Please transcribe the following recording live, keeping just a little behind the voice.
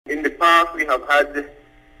In the past, we have had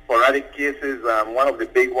sporadic cases. One of the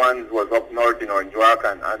big ones was up north in Orange Walk,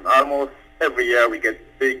 and almost every year we get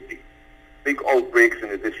big outbreaks in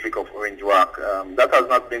the district of Orange Walk. That has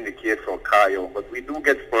not been the case for Cayo, but we do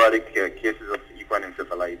get sporadic cases of equine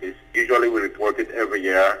encephalitis. Usually we report it every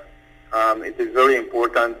year. It is very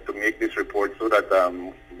important to make this report so that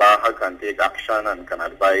BAHA can take action and can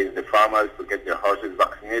advise the farmers to get their horses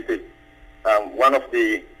vaccinated. One of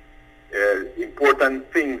the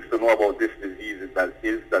important things to know about this disease is that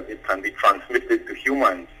it can be transmitted to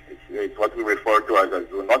humans. It's what we refer to as a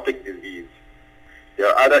zoonotic disease. There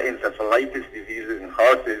are other encephalitis diseases in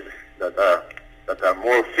horses that are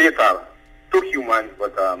more fatal to humans,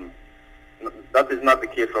 but that is not the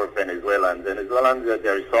case for Venezuelans. Venezuelans,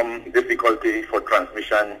 there is some difficulty for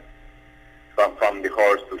transmission from the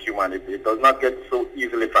horse to human. It does not get so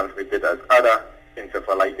easily transmitted as other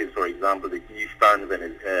encephalitis, for example, the Eastern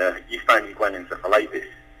equine encephalitis.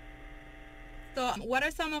 So what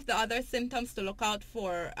are some of the other symptoms to look out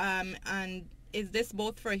for, and is this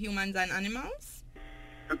both for humans and animals?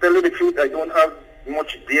 To tell you the truth, I don't have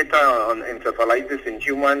much data on encephalitis in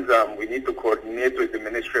humans. We need to coordinate with the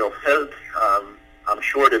Ministry of Health. I'm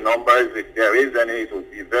sure the numbers, if there is any, it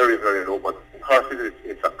would be very, very low, but in horses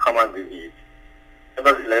it's a common disease.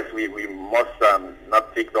 Nevertheless, we must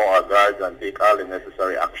not take down our guards and take all the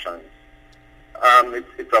necessary actions.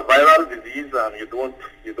 It's a viral disease.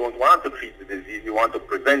 You don't want to treat the disease. You want to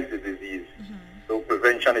prevent the disease. Mm-hmm. So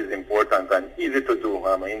prevention is important and easy to do.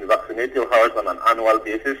 Vaccinate your horse on an annual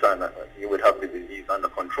basis, and you will have the disease under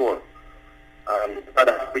control.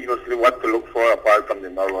 That's previously what to look for apart from the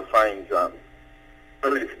normal signs.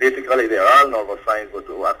 It's basically they are all normal signs, but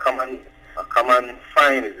a common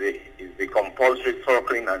sign is the compulsory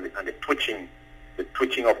circling and the twitching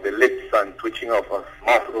of the lips and twitching of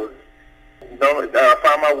muscles. A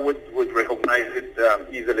farmer would recognize it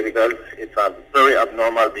easily because it's a very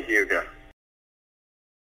abnormal behavior.